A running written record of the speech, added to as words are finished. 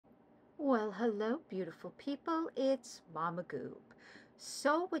Well, hello, beautiful people. It's Mama Goob.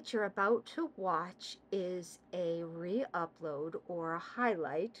 So, what you're about to watch is a re-upload or a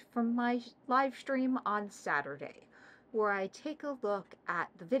highlight from my live stream on Saturday, where I take a look at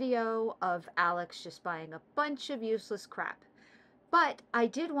the video of Alex just buying a bunch of useless crap. But I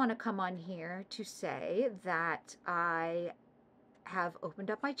did want to come on here to say that I have opened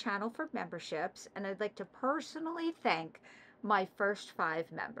up my channel for memberships, and I'd like to personally thank my first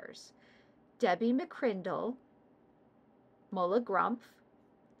 5 members. Debbie McCrindle, Mulla Grumpf,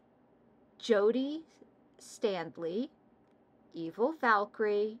 Jody Standley, Evil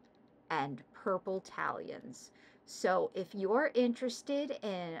Valkyrie, and Purple Talons. So if you're interested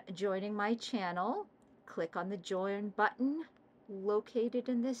in joining my channel, click on the join button located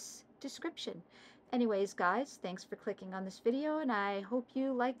in this description. Anyways, guys, thanks for clicking on this video, and I hope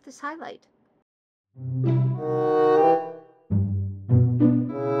you like this highlight.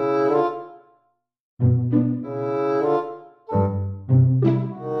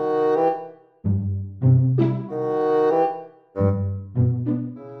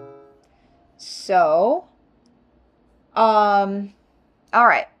 So, all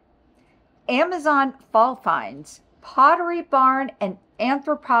right. Amazon Fall Finds. Pottery Barn and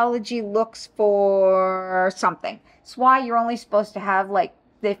Anthropology looks for something. It's why you're only supposed to have like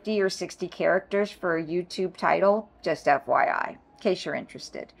 50 or 60 characters for a YouTube title. Just FYI, in case you're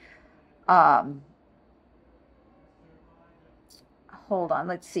interested. Hold on,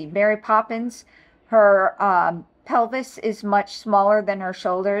 let's see. Mary Poppins, her pelvis is much smaller than her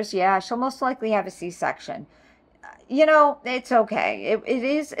shoulders. Yeah, she'll most likely have a C-section. You know, it's okay. It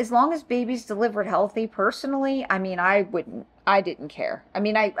is, as long as baby's delivered healthy. Personally, I mean, I didn't care. I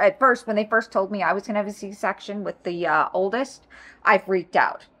mean, at first, when they first told me I was going to have a C-section with the oldest, I freaked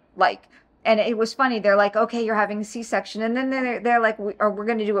out. Like, and it was funny. They're like, okay, you're having a C-section. And then they're like, we're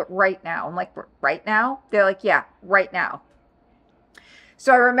going to do it right now. I'm like, right now? They're like, yeah, right now.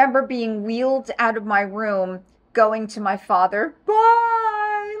 So I remember being wheeled out of my room, going to my father,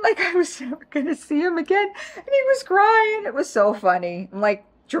 bye, like I was never going to see him again. And he was crying. It was so funny. I'm like,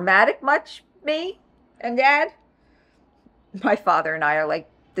 dramatic much, me and Dad? My father and I are like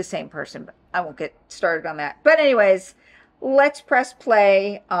the same person, but I won't get started on that. But anyways, let's press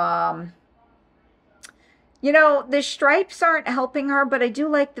play. You know, the stripes aren't helping her, but I do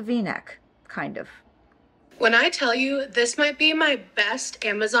like the V-neck, kind of. When I tell you this might be my best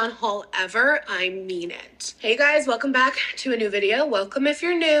Amazon haul ever, I mean it. Hey guys, welcome back to a new video. Welcome if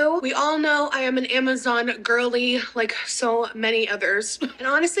you're new. We all know I am an Amazon girly like so many others. And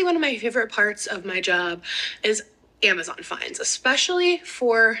honestly, one of my favorite parts of my job is Amazon finds, especially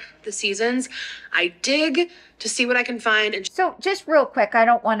for the seasons. I dig to see what I can find. And so just real quick, I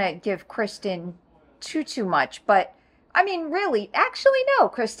don't want to give Kristen too much, but I mean, really, actually, no,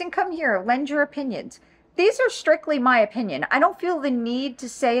 Kristen, come here, lend your opinions. These are strictly my opinion. I don't feel the need to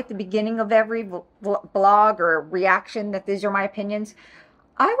say at the beginning of every blog or reaction that these are my opinions.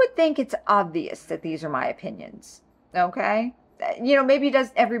 I would think it's obvious that these are my opinions. Okay? You know, maybe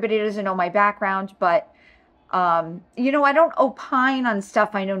everybody doesn't know my background, but you know, I don't opine on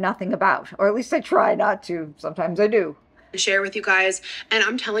stuff I know nothing about, or at least I try not to. Sometimes I do. Share with you guys, and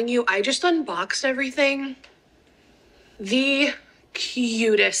I'm telling you, I just unboxed everything. The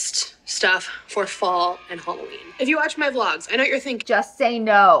cutest stuff for fall and Halloween. If you watch my vlogs, I know what you're thinking. Just say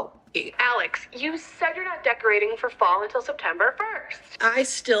no. Alex, you said you're not decorating for fall until September 1st. I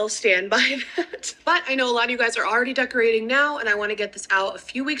still stand by that. But I know a lot of you guys are already decorating now, and I want to get this out a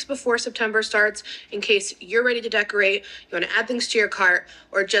few weeks before September starts in case you're ready to decorate, you want to add things to your cart,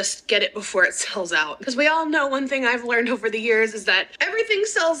 or just get it before it sells out. Because we all know one thing I've learned over the years is that everything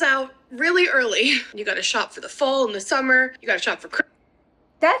sells out really early. You got to shop for the fall and the summer. You got to shop for Christmas.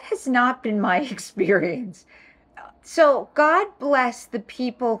 That has not been my experience. So God bless the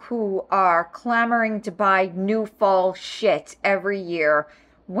people who are clamoring to buy new fall shit every year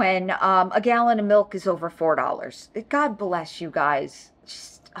when a gallon of milk is over $4. God bless you guys.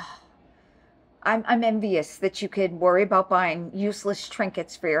 Just, I'm envious that you could worry about buying useless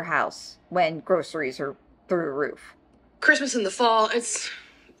trinkets for your house when groceries are through the roof. Christmas in the fall, it's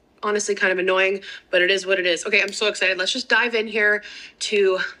honestly kind of annoying, but it is what it is. Okay, I'm so excited. Let's just dive in here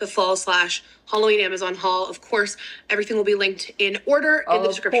to the fall/Halloween Amazon haul. Of course, everything will be linked in order in the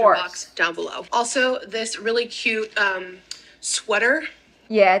description box down below. Also, this really cute sweater.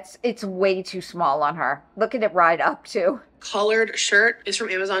 Yeah, it's way too small on her. Look at it right up too. Collared shirt is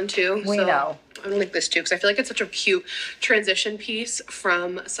from Amazon too. We know. I'm gonna link this too because I feel like it's such a cute transition piece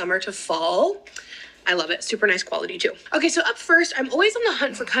from summer to fall. I love it. Super nice quality too. Okay, so up first, I'm always on the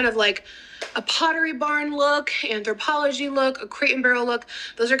hunt for kind of like a Pottery Barn look, Anthropologie look, a Crate and Barrel look.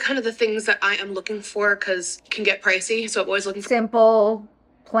 Those are kind of the things that I am looking for because it can get pricey. So I'm always looking for simple,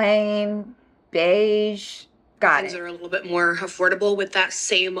 plain, beige. Got things it. that are a little bit more affordable with that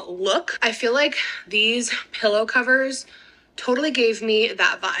same look. I feel like these pillow covers totally gave me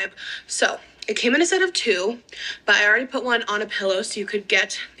that vibe. So it came in a set of 2, but I already put one on a pillow so you could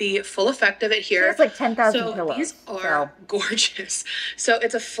get the full effect of it here. It's like 10,000 pillows. These are gorgeous. So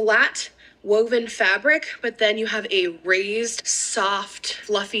it's a flat woven fabric, but then you have a raised, soft,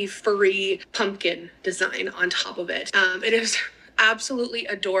 fluffy, furry pumpkin design on top of it. It is absolutely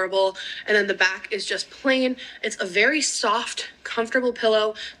adorable. And then the back is just plain. It's a very soft, comfortable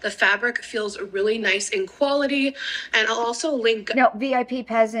pillow. The fabric feels really nice in quality. And I'll also link. No, VIP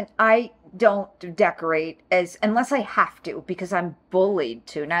peasant, I don't decorate unless I have to because I'm bullied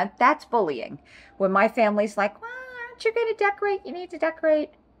to. Now that's bullying. When my family's like, well, aren't you going to decorate? You need to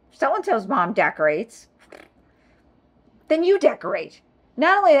decorate. So-and-so's mom decorates. Then you decorate.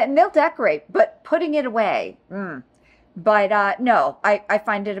 Not only that, and they'll decorate, but putting it away. But no, I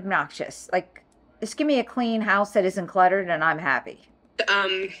find it obnoxious. Like, just give me a clean house that isn't cluttered and I'm happy.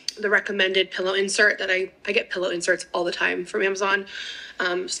 The recommended pillow insert that I get pillow inserts all the time from Amazon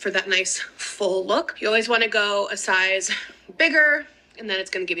for that nice full look. You always want to go a size bigger and then it's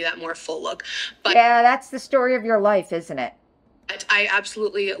going to give you that more full look. But yeah, that's the story of your life, isn't it? I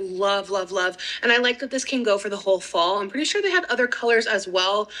absolutely love, love, love. And I like that this can go for the whole fall. I'm pretty sure they had other colors as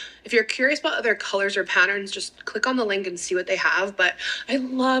well. If you're curious about other colors or patterns, just click on the link and see what they have. But I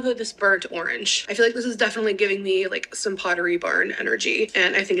love this burnt orange. I feel like this is definitely giving me like some Pottery Barn energy.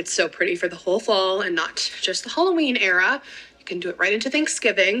 And I think it's so pretty for the whole fall and not just the Halloween era. You can do it right into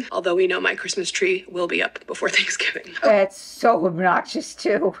Thanksgiving, although we know my Christmas tree will be up before Thanksgiving. That's so obnoxious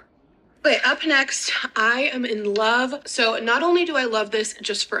too. Okay, up next, I am in love. So not only do I love this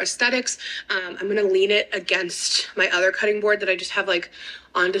just for aesthetics, I'm gonna lean it against my other cutting board that I just have like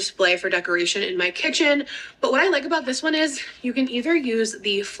on display for decoration in my kitchen. But what I like about this one is you can either use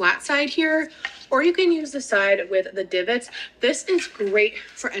the flat side here or you can use the side with the divots. This is great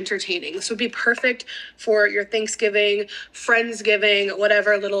for entertaining. This would be perfect for your Thanksgiving, Friendsgiving,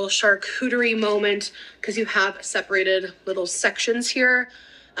 whatever little charcuterie moment, because you have separated little sections here.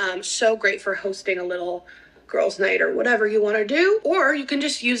 So great for hosting a little girls' night or whatever you want to do. Or you can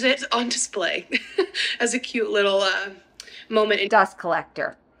just use it on display as a cute little moment in dust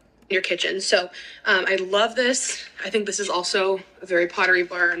collector in your kitchen. So I love this. I think this is also a very Pottery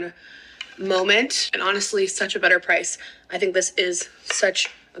Barn moment. And honestly, such a better price. I think this is such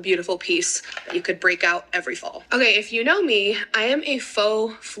a beautiful piece that you could break out every fall. Okay, if you know me, I am a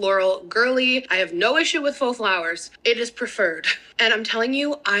faux floral girly. I have no issue with faux flowers. It is preferred. And I'm telling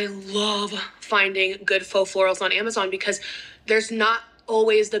you, I love finding good faux florals on Amazon because there's not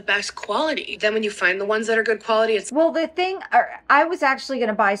always the best quality. Then when you find the ones that are good quality, it's... Well, the thing, I was actually going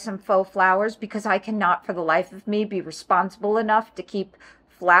to buy some faux flowers because I cannot for the life of me be responsible enough to keep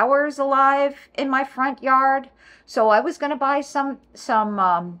flowers alive in my front yard. So I was going to buy some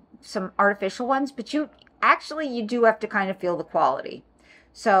artificial ones, but you do have to kind of feel the quality.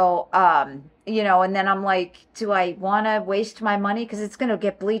 So, you know, and then I'm like, do I want to waste my money? Because it's going to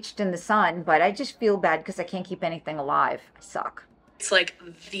get bleached in the sun, but I just feel bad because I can't keep anything alive. I suck. It's like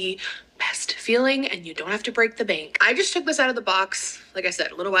the best feeling and you don't have to break the bank. I just took this out of the box, like I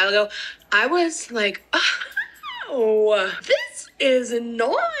said, a little while ago. I was like, oh, this is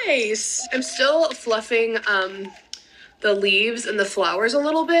nice. I'm still fluffing the leaves and the flowers a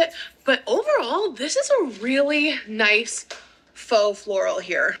little bit, but overall, this is a really nice faux floral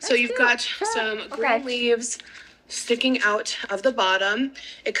here. So you've got some green leaves sticking out of the bottom.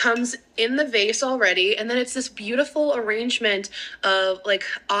 It comes in the vase already, and then it's this beautiful arrangement of like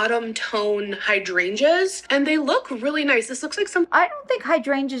autumn tone hydrangeas, and they look really nice. This looks like some... I don't think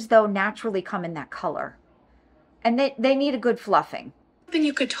hydrangeas, though, naturally come in that color. And they need a good fluffing. Something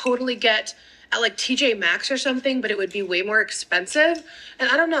you could totally get at like TJ Maxx or something, but it would be way more expensive. And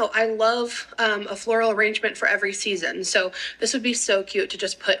I don't know, I love a floral arrangement for every season. So this would be so cute to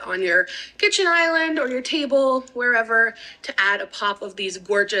just put on your kitchen island or your table, wherever, to add a pop of these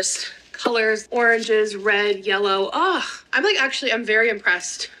gorgeous colors, oranges, red, yellow. Oh, I'm very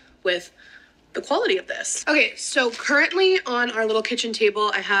impressed with the quality of this. Okay, so currently on our little kitchen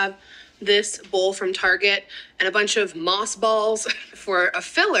table, I have this bowl from Target and a bunch of moss balls for a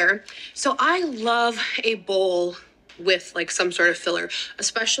filler. So I love a bowl with like some sort of filler,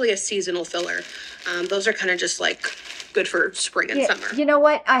 especially a seasonal filler. Those are kind of just like good for spring and summer. You know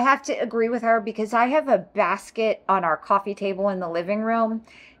what? I have to agree with her because I have a basket on our coffee table in the living room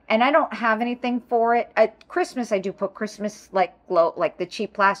and I don't have anything for it. At Christmas, I do put Christmas like glow, like the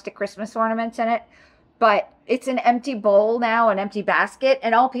cheap plastic Christmas ornaments in it. But it's an empty bowl now, an empty basket,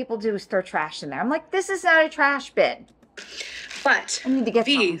 and all people do is throw trash in there. I'm like, this is not a trash bin. But I need to get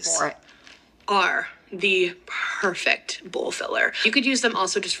something for it. Are the perfect bowl filler. You could use them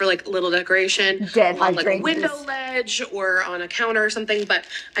also just for like little decoration on like a window ledge or on a counter or something, but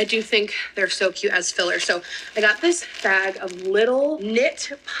I do think they're so cute as filler. So I got this bag of little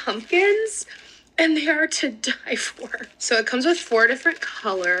knit pumpkins and they are to die for. So it comes with 4 different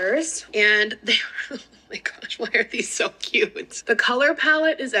colors and they are, oh my gosh, why are these so cute? The color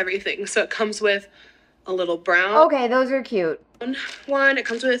palette is everything. So it comes with a little brown. Okay, those are cute. One, it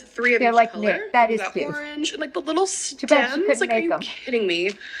comes with 3 of each like color. Knit. That is cute. Orange and like the little stems. Like, are you kidding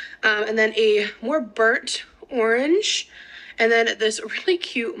me? And then a more burnt orange, and then this really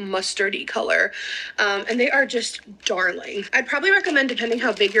cute mustardy color. And they are just darling. I'd probably recommend, depending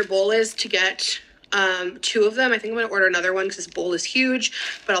how big your bowl is, to get 2 of them. I think I'm gonna order another one because this bowl is huge,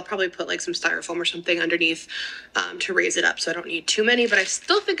 but I'll probably put like some styrofoam or something underneath to raise it up, so I don't need too many. But I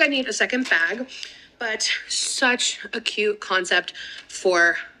still think I need a second bag. But such a cute concept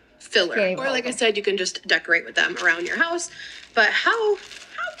for filler. Or like I said, you can just decorate with them around your house. But how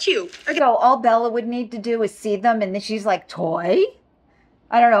cute. So all Bella would need to do is see them, and then she's like, toy?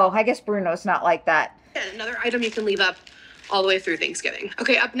 I don't know. I guess Bruno's not like that. Yeah, another item you can leave up all the way through Thanksgiving.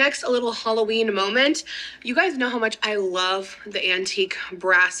 Okay, up next, a little Halloween moment. You guys know how much I love the antique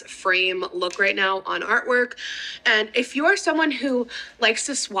brass frame look right now on artwork. And if you are someone who likes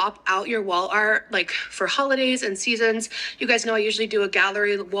to swap out your wall art, like for holidays and seasons, you guys know I usually do a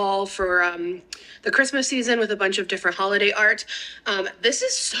gallery wall for the Christmas season with a bunch of different holiday art. This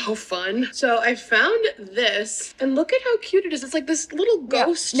is so fun. So I found this, and look at how cute it is. It's like this little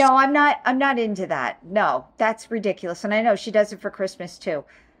ghost. No, I'm not into that. No, that's ridiculous. And I know she does it for Christmas too.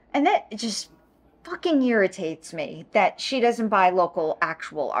 And that just fucking irritates me that she doesn't buy local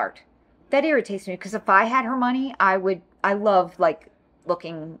actual art. That irritates me because if I had her money, I love like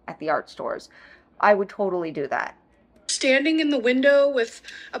looking at the art stores. I would totally do that. Standing in the window with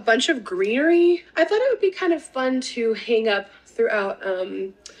a bunch of greenery. I thought it would be kind of fun to hang up throughout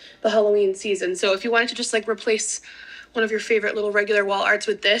the Halloween season. So if you wanted to just like replace one of your favorite little regular wall arts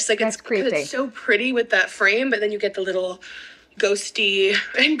with this, like it's creepy. It's so pretty with that frame, but then you get the little ghosty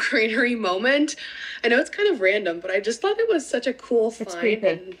and greenery moment. I know it's kind of random, but I just thought it was such a cool find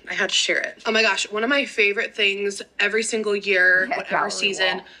and I had to share it. Oh my gosh, one of my favorite things every single year, whatever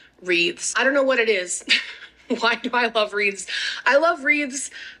season, wreaths. I don't know what it is. Why do I love wreaths? I love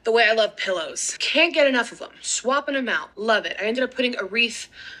wreaths the way I love pillows. Can't get enough of them. Swapping them out. Love it. I ended up putting a wreath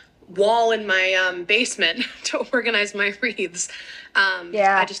wall in my basement to organize my wreaths.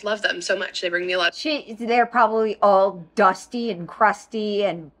 I just love them so much. They bring me a lot. They're probably all dusty and crusty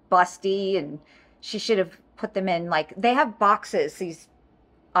and busty, and she should have put them in, like, they have boxes, these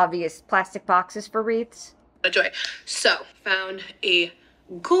obvious plastic boxes for wreaths. Joy. So, found a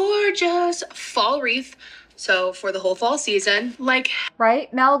gorgeous fall wreath. So for the whole fall season, like...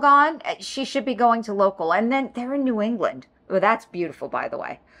 Right? Melgon, she should be going to local. And then they're in New England. Well, that's beautiful, by the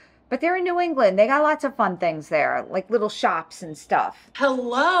way. But they're in New England. They got lots of fun things there, like little shops and stuff.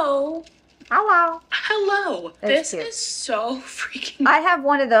 Hello. Hello. Hello. This is so freaking... I have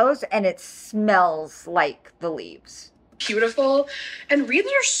one of those, and it smells like the leaves. Beautiful. And wreaths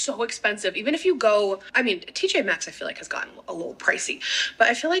are so expensive. Even if you go, I mean, TJ Maxx I feel like has gotten a little pricey, but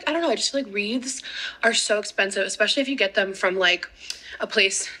I feel like, I don't know, I just feel like wreaths are so expensive, especially if you get them from like a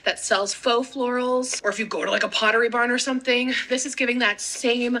place that sells faux florals, or if you go to like a Pottery Barn or something. This is giving that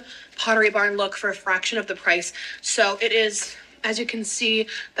same Pottery Barn look for a fraction of the price. So it is, as you can see,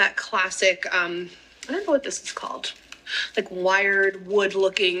 that classic, I don't know what this is called, like wired wood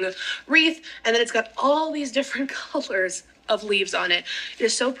looking wreath, and then it's got all these different colors of leaves on it. It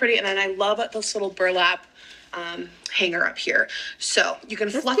is so pretty, and then I love this little burlap hanger up here. So you can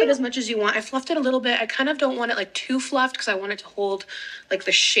fluff it as much as you want. I fluffed it a little bit. I kind of don't want it like too fluffed because I want it to hold like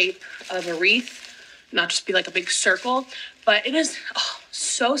the shape of a wreath, not just be like a big circle. But it is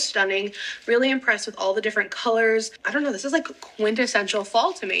so stunning. Really impressed with all the different colors. I don't know, this is like quintessential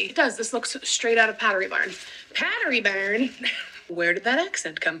fall to me. It does. This looks straight out of Pottery Barn. Pottery Barn. Where did that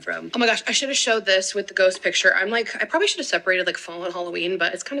accent come from? Oh my gosh, I should have showed this with the ghost picture. I probably should have separated like fall and Halloween,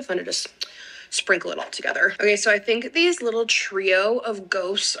 but it's kind of fun to just sprinkle it all together. Okay, so I think these little trio of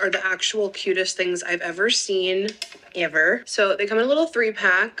ghosts are the actual cutest things I've ever seen, ever. So they come in a little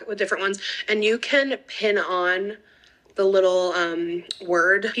 3-pack with different ones, and you can pin on the little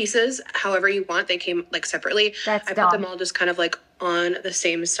word pieces however you want. They came like separately. That's I dumb. put them all just kind of like on the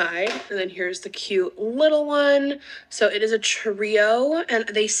same side. And then here's the cute little one. So it is a trio and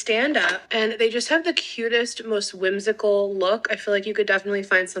they stand up and they just have the cutest, most whimsical look. I feel like you could definitely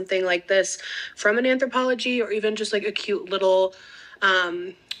find something like this from an Anthropologie or even just like a cute little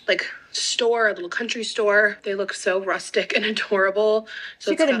like store, a little country store. They look so rustic and adorable.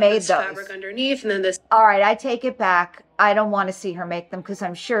 So she could have made those. Fabric underneath, and then this. All right, I take it back. I don't want to see her make them because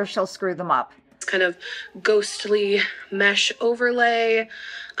I'm sure she'll screw them up. Kind of ghostly mesh overlay,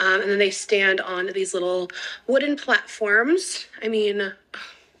 and then they stand on these little wooden platforms. I mean,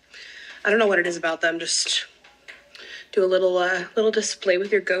 I don't know what it is about them. Just do a little display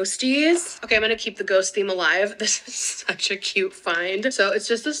with your ghosties. Okay, I'm gonna keep the ghost theme alive. This is such a cute find. So it's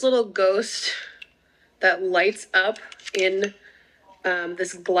just this little ghost that lights up in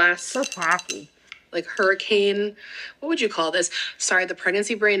this glass. So tacky. Like hurricane, what would you call this? Sorry, the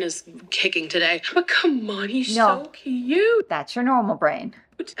pregnancy brain is kicking today. But come on, he's so cute. That's your normal brain.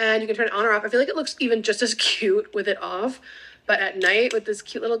 And you can turn it on or off. I feel like it looks even just as cute with it off. But at night with this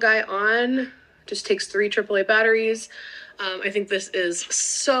cute little guy on, just takes 3 AAA batteries. I think this is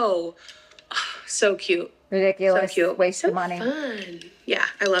so cute. Ridiculous. So cute. Waste so of money. Fun. Yeah,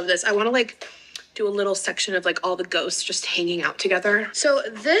 I love this. I want to like do a little section of like all the ghosts just hanging out together. So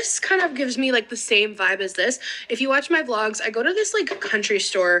this kind of gives me like the same vibe as this. If you watch my vlogs, I go to this like country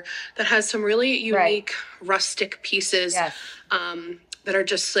store that has some really unique rustic pieces that are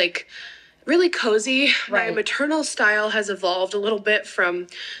just like really cozy. My maternal style has evolved a little bit from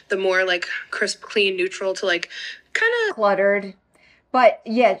the more like crisp, clean, neutral to like kind of cluttered. But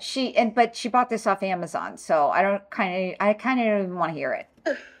yeah, but she bought this off Amazon, so I kind of don't even want to hear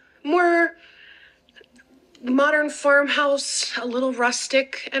it. More modern farmhouse, a little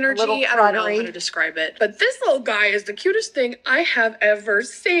rustic energy. I don't know how to describe it. But this little guy is the cutest thing I have ever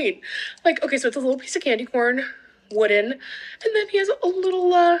seen. Like, okay, so it's a little piece of candy corn, wooden, and then he has a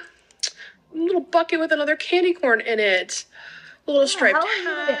little bucket with another candy corn in it. A little striped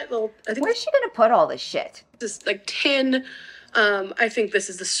hat. Where's she gonna put all this shit? This like tin. I think this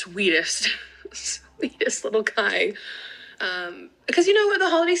is the sweetest, sweetest little guy. Because, you know, with the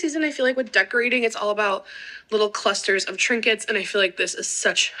holiday season, I feel like with decorating, it's all about little clusters of trinkets. And I feel like this is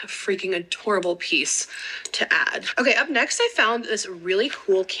such a freaking adorable piece to add. Okay, up next, I found this really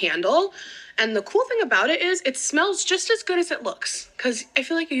cool candle. And the cool thing about it is it smells just as good as it looks. Because I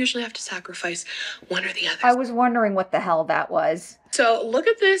feel like you usually have to sacrifice one or the other. I was wondering what the hell that was. So look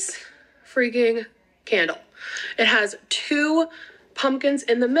at this freaking candle. It has 2 pumpkins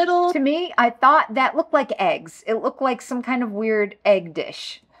in the middle. To me, I thought that looked like eggs. It looked like some kind of weird egg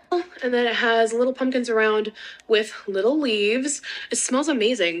dish. And then it has little pumpkins around with little leaves. It smells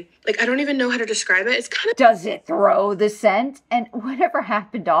amazing. Like, I don't even know how to describe it. It's kind of... Does it throw the scent? And whatever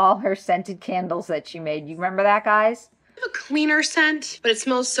happened to all her scented candles that she made? You remember that, guys? A cleaner scent, but it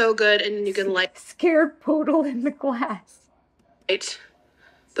smells so good, and you can like... Scared poodle in the glass.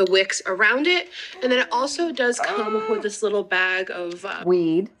 The wicks around it, and then it also does come with this little bag of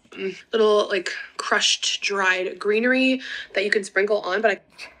weed, little like crushed dried greenery that you can sprinkle on. But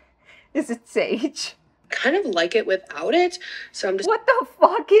is it sage? Kind of like it without it, so I'm just... What the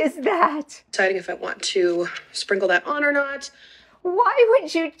fuck is that? Deciding if I want to sprinkle that on or not. Why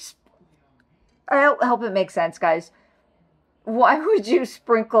would you... I hope it makes sense, guys. Why would you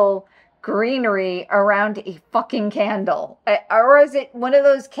sprinkle greenery around a fucking candle? Or is it one of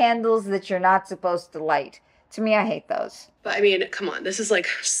those candles that you're not supposed to light? To me, I hate those. But I mean, come on, this is like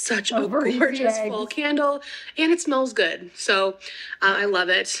such a gorgeous fall candle, and it smells good. So I love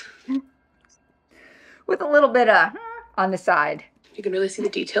it. With a little bit of on the side. You can really see the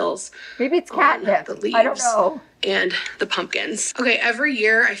details. Maybe it's catnip. The leaves. I don't know. And the pumpkins. Okay, every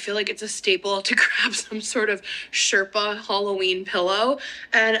year I feel like it's a staple to grab some sort of Sherpa Halloween pillow.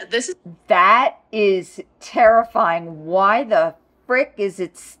 And this is... That is terrifying. Why the frick is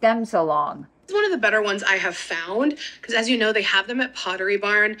its stem so long? It's one of the better ones I have found, because as you know, they have them at Pottery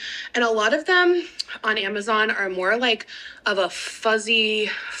Barn, and a lot of them on Amazon are more like of a fuzzy,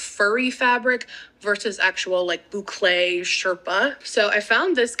 furry fabric versus actual like boucle Sherpa. So I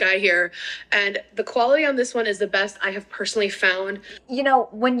found this guy here, and the quality on this one is the best I have personally found. You know,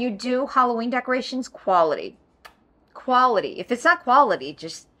 when you do Halloween decorations, quality. Quality. If it's not quality,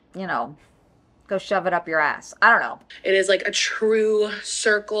 just, you know, go shove it up your ass. I don't know. It is like a true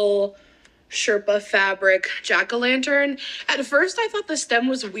circle Sherpa fabric jack-o'-lantern. At first I thought the stem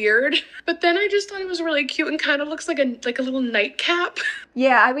was weird, but then I just thought it was really cute and kind of looks like a little nightcap.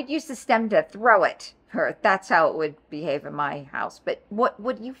 Yeah, I would use the stem to throw it. That's how it would behave in my house. But what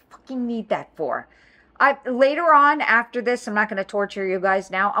do you fucking need that for? Later on after this, I'm not going to torture you guys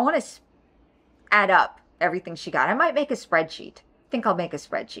now. I want to add up everything she got. I might make a spreadsheet. I think I'll make a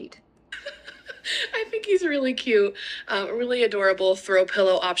spreadsheet. I think he's really cute, really adorable throw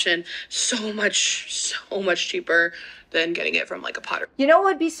pillow option. So much cheaper than getting it from like a Potter. You know what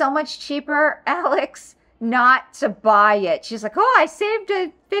would be so much cheaper, Alex? Not to buy it. She's like, oh, I saved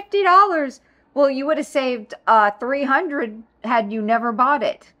 $50. Well, you would have saved $300 had you never bought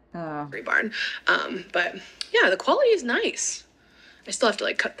it. Barn. But yeah, the quality is nice. I still have to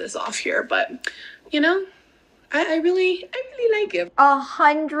like cut this off here, but you know, I really like it.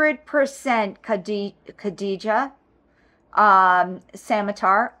 100% Khadija,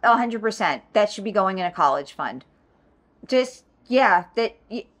 Samatar, 100%. That should be going in a college fund. Just, yeah, that,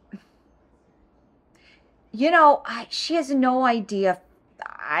 you know, she has no idea.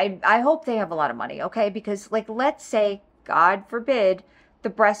 I hope they have a lot of money, okay? Because, like, let's say, God forbid, the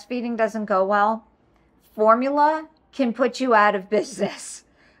breastfeeding doesn't go well. Formula can put you out of business.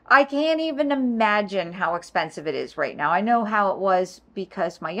 I can't even imagine how expensive it is right now. I know how it was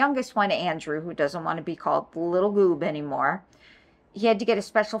because my youngest one, Andrew, who doesn't want to be called little goob anymore, he had to get a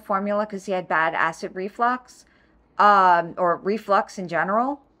special formula because he had bad acid reflux, or reflux in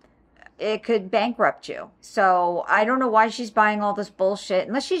general. It could bankrupt you. So I don't know why she's buying all this bullshit,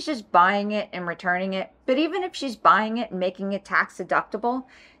 unless she's just buying it and returning it. But even if she's buying it and making it tax deductible,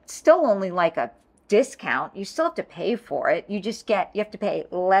 it's still only like a discount. You still have to pay for it. You have to pay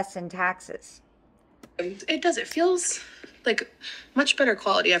less in taxes. It feels like much better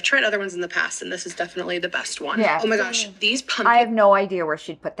quality. I've tried other ones in the past, and this is definitely the best one. Yeah. Oh my gosh, these pumpkins. I have no idea where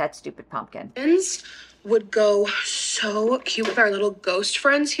she'd put that stupid pumpkin. Would go so cute with our little ghost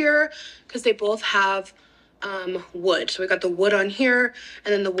friends here because they both have wood. So we got the wood on here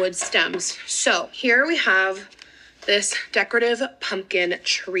and then the wood stems. So here we have this decorative pumpkin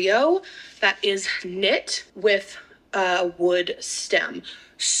trio that is knit with a wood stem.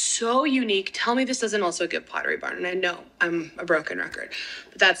 So unique. Tell me this doesn't also give Pottery Barn. And I know I'm a broken record,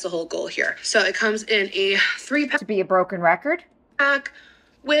 but that's the whole goal here. So it comes in a 3-pack. To be a broken record? Pack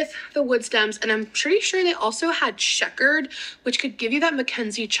with the wood stems, and I'm pretty sure they also had checkered, which could give you that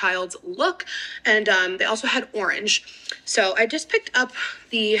Mackenzie Childs look, and they also had orange. So I just picked up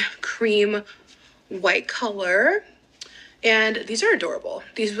the cream white color, and these are adorable.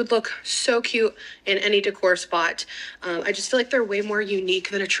 These would look so cute in any decor spot. I just feel like they're way more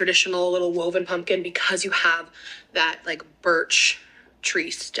unique than a traditional little woven pumpkin because you have that like birch tree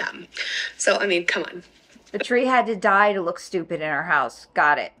stem. So I mean, come on. The tree had to die to look stupid in our house.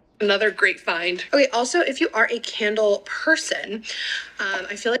 Got it. Another great find. Okay, also, if you are a candle person,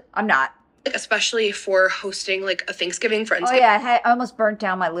 I feel like I'm not. Especially for hosting like a Thanksgiving friends. Oh yeah, I almost burnt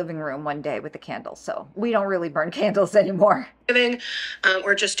down my living room one day with the candles, so we don't really burn candles anymore.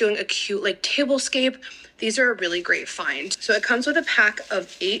 Or just doing a cute like tablescape. These are a really great find. So it comes with a pack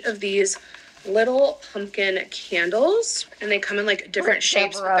of 8 of these little pumpkin candles, and they come in like different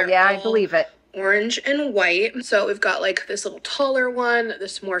shapes. Yeah, I believe it. Orange and white. So we've got like this little taller one,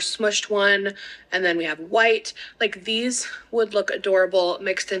 this more smushed one, and then we have white. Like these would look adorable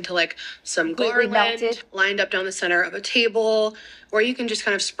mixed into like some garland lined up down the center of a table, or you can just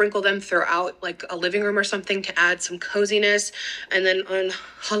kind of sprinkle them throughout like a living room or something to add some coziness. And then on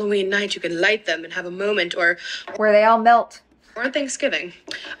Halloween night, you can light them and have a moment, or where they all melt. Or on Thanksgiving.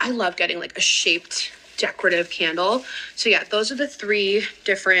 I love getting like a shaped decorative candle. So yeah, those are the 3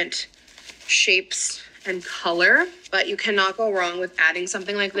 different shapes and color, but you cannot go wrong with adding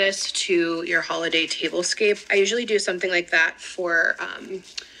something like this to your holiday tablescape. I usually do something like that for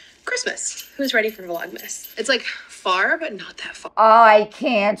Christmas. Who's ready for Vlogmas? It's like far, but not that far. I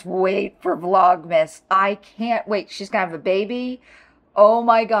can't wait for Vlogmas. I can't wait. She's gonna have a baby. Oh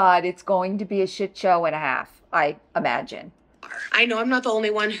my God, it's going to be a shit show and a half, I imagine. I know I'm not the only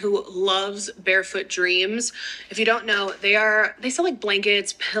one who loves Barefoot Dreams. If you don't know, they sell like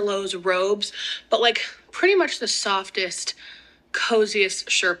blankets, pillows, robes, but like pretty much the softest, coziest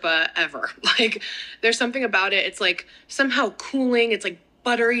Sherpa ever. Like there's something about it. It's like somehow cooling. It's like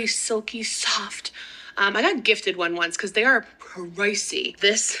buttery, silky, soft. I got gifted one once because they are pricey.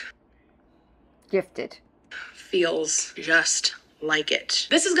 This gifted feels just like it.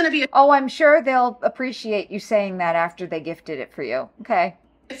 This is gonna be oh, I'm sure they'll appreciate you saying that after they gifted it for you. Okay.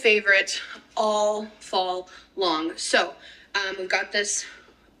 My favorite all fall long. So we've got this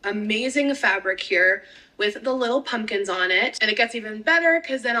amazing fabric here with the little pumpkins on it, and it gets even better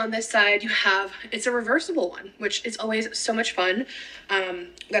because then on this side you have, it's a reversible one, which is always so much fun.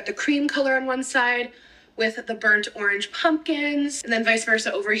 We got the cream color on one side with the burnt orange pumpkins, and then vice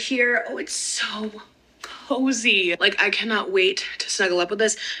versa over here. Oh, it's so cozy. Like, I cannot wait to snuggle up with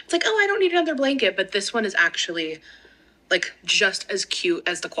this. It's like, oh, I don't need another blanket, but this one is actually like just as cute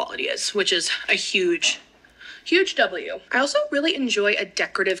as the quality is, which is a huge W. I also really enjoy a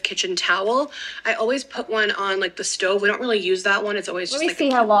decorative kitchen towel. I always put one on like the stove. We don't really use that one. It's always just like a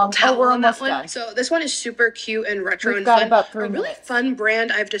cute little towel we're on that almost one. done. So this one is super cute and retro We've and got fun. about 3 A really minutes. fun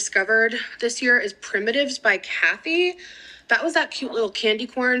brand I've discovered this year is Primitives by Kathy. That was that cute little candy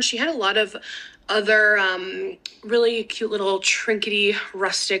corn. She had a lot of other really cute little trinkety,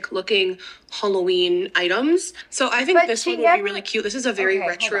 rustic looking Halloween items. So I think this one would be really cute. This is a very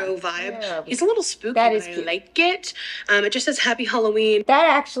retro vibe. He's a little spooky, but I like it. It just says Happy Halloween. That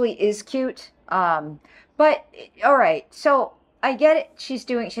actually is cute. But all right, so I get it. She has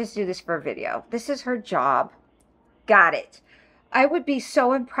to do this for a video. This is her job. Got it. I would be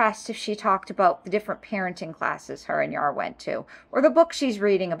so impressed if she talked about the different parenting classes her and Yar went to, or the book she's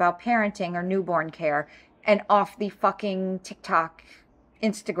reading about parenting or newborn care, and off the fucking TikTok,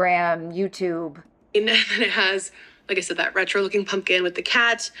 Instagram, YouTube. And then it has, like I said, that retro looking pumpkin with the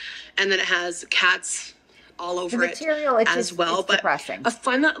cat, and then it has cats all over it as well. But depressing. A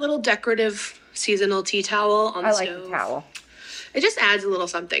fun little decorative seasonal tea towel on the stove. I like the towel. It just adds a little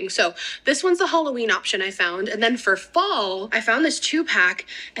something. So this one's the Halloween option I found. And then for fall, I found this 2-pack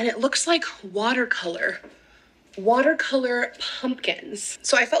and it looks like watercolor pumpkins.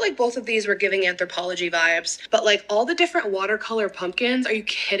 So I felt like both of these were giving Anthropology vibes, but like all the different watercolor pumpkins, are you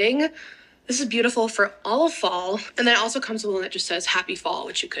kidding? This is beautiful for all of fall. And then it also comes with one that just says Happy Fall,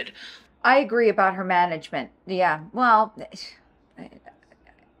 which you could. I agree about her management. Yeah, well,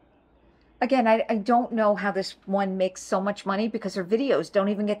 again, I don't know how this one makes so much money because her videos don't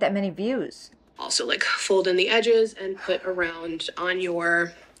even get that many views. Also like fold in the edges and put around on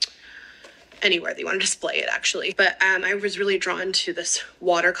your, anywhere that you want to display it actually. But I was really drawn to this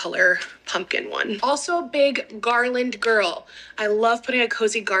watercolor pumpkin one. Also a big garland girl. I love putting a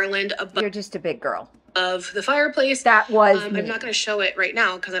cozy garland above. You're just a big girl. Of the fireplace. That was I'm not going to show it right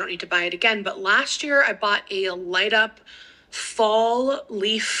now because I don't need to buy it again. But last year I bought a light up fall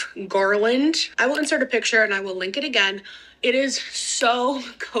leaf garland. I will insert a picture and I will link it again. It is so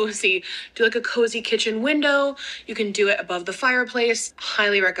cozy. Do like a cozy kitchen window. You can do it above the fireplace.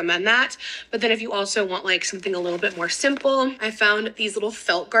 Highly recommend that. But then if you also want like something a little bit more simple, I found these little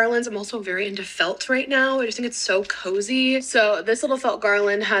felt garlands. I'm also very into felt right now. I just think it's so cozy. So this little felt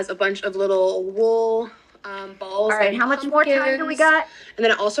garland has a bunch of little wool balls. All right, how much more time do we got? And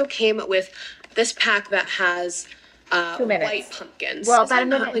then it also came with this pack that has 2 minutes. White pumpkins. Well, about a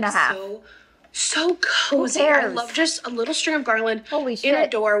minute and a half. So cozy. I love just a little string of garland in a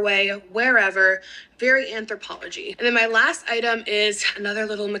doorway, wherever. Very Anthropology. And then my last item is another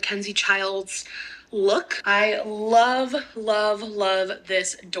little Mackenzie Childs look. I love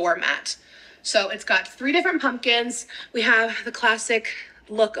this doormat. So it's got 3 different pumpkins. We have the classic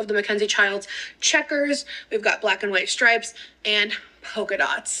look of the Mackenzie Childs checkers. We've got black and white stripes and polka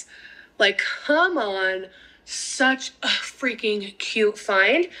dots. Like, come on. Such a freaking cute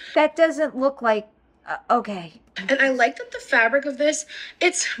find. That doesn't look like, okay. And I like that the fabric of this,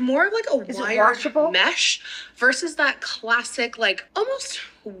 it's more of like a wired mesh versus that classic, like almost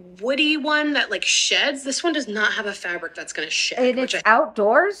woody one that like sheds. This one does not have a fabric that's going to shed. Which it's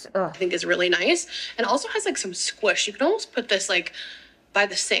outdoors? I think is really nice. And also has like some squish. You can almost put this like by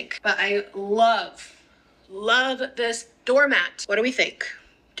the sink. But I love this doormat. What do we think?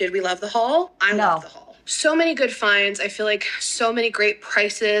 Did we love the haul? I love the haul. So many good finds. I feel like so many great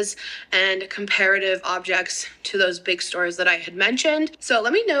prices and comparative objects to those big stores that I had mentioned. So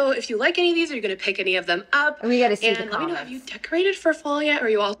let me know if you like any of these. Are you going to pick any of them up? We got to see the comments. And let me know, have you decorated for fall yet? Or are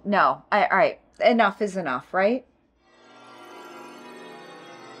you all? No. All right. Enough is enough, right?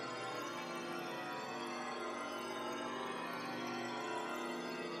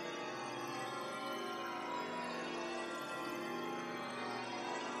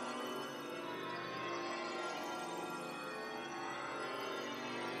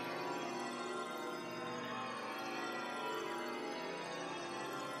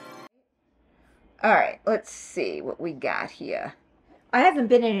 All right, let's see what we got here. I haven't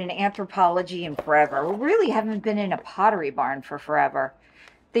been in an Anthropology in forever. We really haven't been in a Pottery Barn for forever.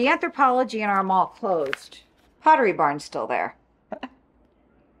 The Anthropology in our mall closed. Pottery Barn's still there.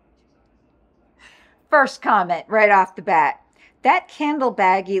 First comment right off the bat. That candle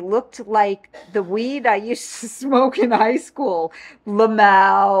baggie looked like the weed I used to smoke in high school.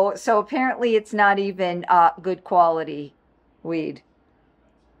 Lamau. So apparently it's not even good quality weed.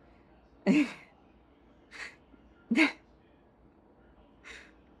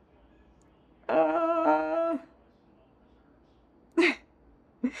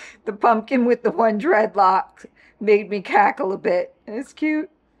 The pumpkin with the one dreadlock made me cackle a bit. It's cute.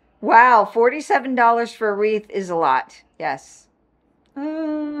 Wow, $47 for a wreath is a lot. Yes.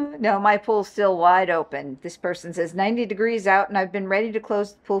 No, my pool's still wide open. This person says 90 degrees out and I've been ready to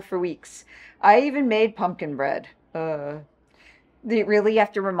close the pool for weeks. I even made pumpkin bread. Do you really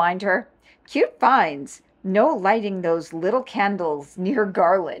have to remind her? Cute finds. No lighting those little candles near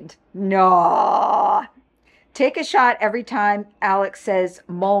garland. No. Take a shot every time Alex says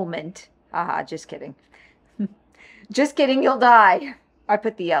moment. Haha, just kidding. Just kidding, you'll die. I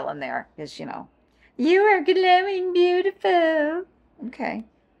put the L in there because, you know. You are glowing beautiful. Okay.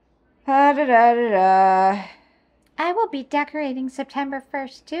 Da-da-da-da-da. I will be decorating September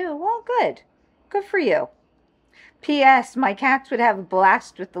 1st too. Well, good. Good for you. P.S. My cats would have a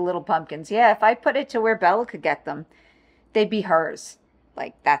blast with the little pumpkins. Yeah, if I put it to where Bella could get them, they'd be hers.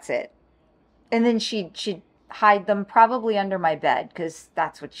 Like, that's it. And then she'd hide them probably under my bed because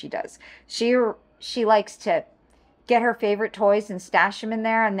that's what she does. She likes to get her favorite toys and stash them in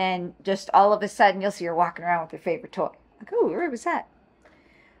there, and then just all of a sudden you'll see her walking around with her favorite toy. Like, oh, where was that?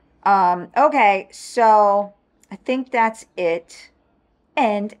 Okay, so I think that's it.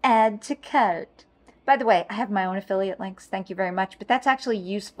 And add to cart. By the way, I have my own affiliate links. Thank you very much. But that's actually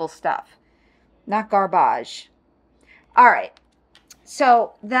useful stuff, not garbage. All right,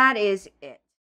 so that is it.